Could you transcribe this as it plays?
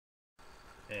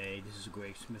Hey, this is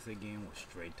Greg Smith again with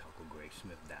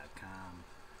StraightTalkWithGregSmith.com.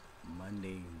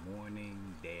 Monday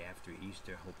morning, day after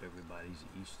Easter. Hope everybody's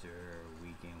Easter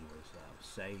weekend was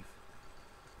safe.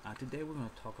 Today we're going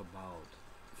to talk about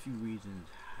a few reasons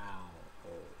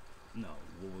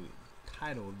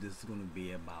title of this is going to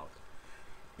be about,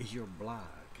 is your blog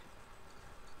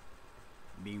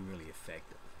being really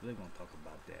effective? We're going to talk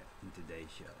about that in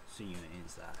today's show. See you on the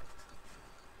inside.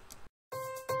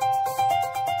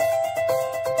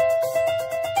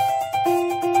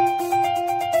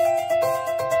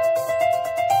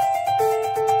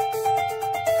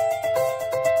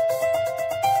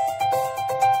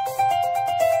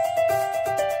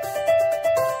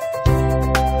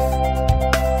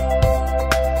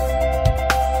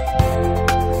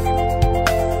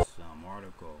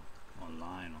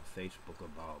 Facebook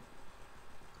about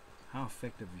how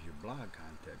effective is your blog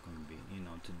content going to be. You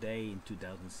know, today in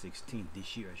 2016,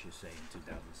 this year I should say, in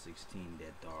 2016,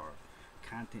 that our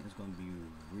content is going to be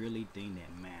really thing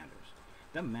that matters.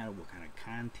 Doesn't matter what kind of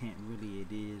content really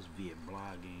it is, via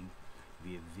blogging,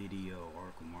 via video,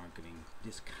 article marketing.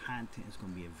 This content is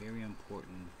going to be a very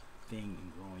important thing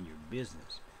in growing your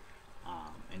business.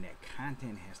 And that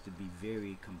content has to be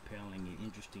very compelling and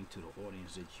interesting to the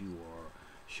audience that you are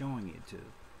showing it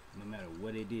to. No matter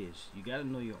what it is, you got to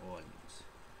know your audience.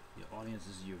 Your audience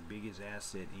is your biggest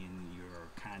asset in your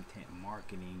content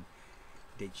marketing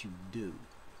that you do.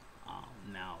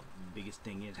 Now, the biggest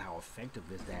thing is how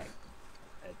effective is that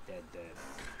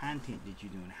content that you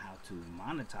do and how to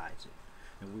monetize it.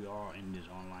 And we are in this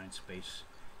online space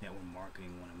that we're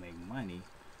marketing, want to make money,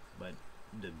 but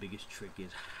the biggest trick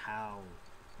is, how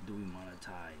do we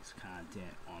monetize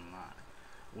content online?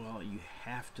 Well, you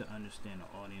have to understand the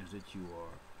audience that you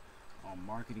are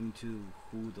marketing to,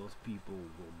 who those people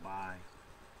will buy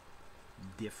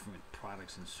different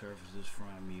products and services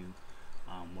from you,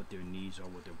 what their needs are,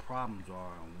 what their problems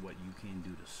are, and what you can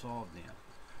do to solve them.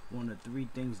 One of the three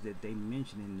things that they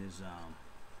mentioned in this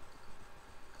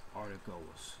article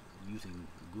was using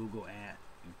Google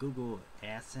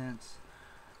AdSense,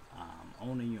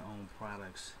 owning your own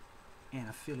products, and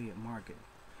affiliate marketing.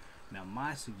 Now,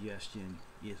 my suggestion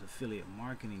is affiliate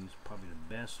marketing is probably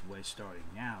the best way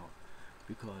starting out,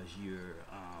 because you're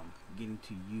getting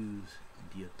to use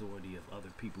the authority of other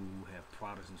people who have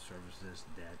products and services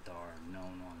that are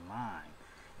known online,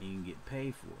 and you can get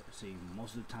paid for it. See,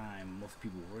 most of the time, most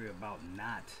people worry about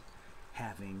not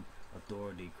having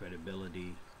authority,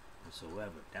 credibility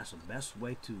whatsoever. That's the best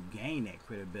way to gain that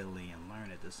credibility and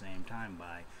learn at the same time,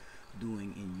 by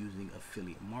doing and using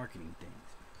affiliate marketing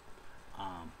things.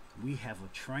 We have a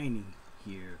training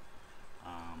here.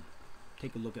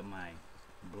 Take a look at my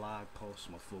blog post,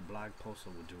 my full blog post I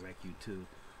will direct you to,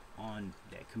 on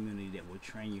that community that will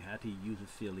train you how to use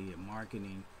affiliate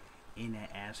marketing in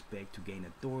that aspect to gain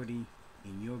authority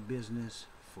in your business,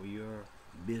 for your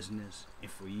business, and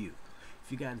for you.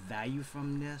 If you got value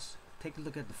from this, take a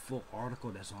look at the full article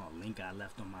that's on a link I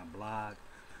left on my blog,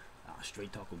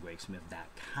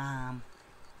 StraightTalkWithGregSmith.com.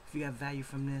 If you got value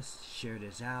from this, share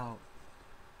this out.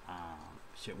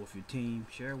 Share it with your team,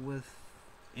 share it with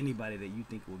anybody that you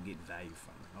think will get value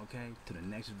from it. Okay, to the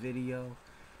next video.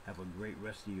 Have a great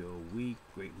rest of your week,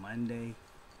 great Monday.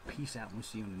 Peace out, we'll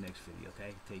see you in the next video.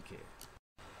 Okay, take care.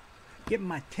 Get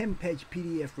my 10-page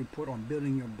PDF report on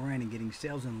building your brand and getting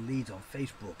sales and leads on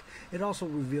Facebook. It also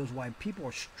reveals why people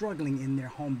are struggling in their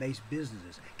home-based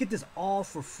businesses. Get this all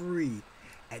for free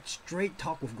at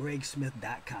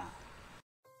StraightTalkWithGregSmith.com.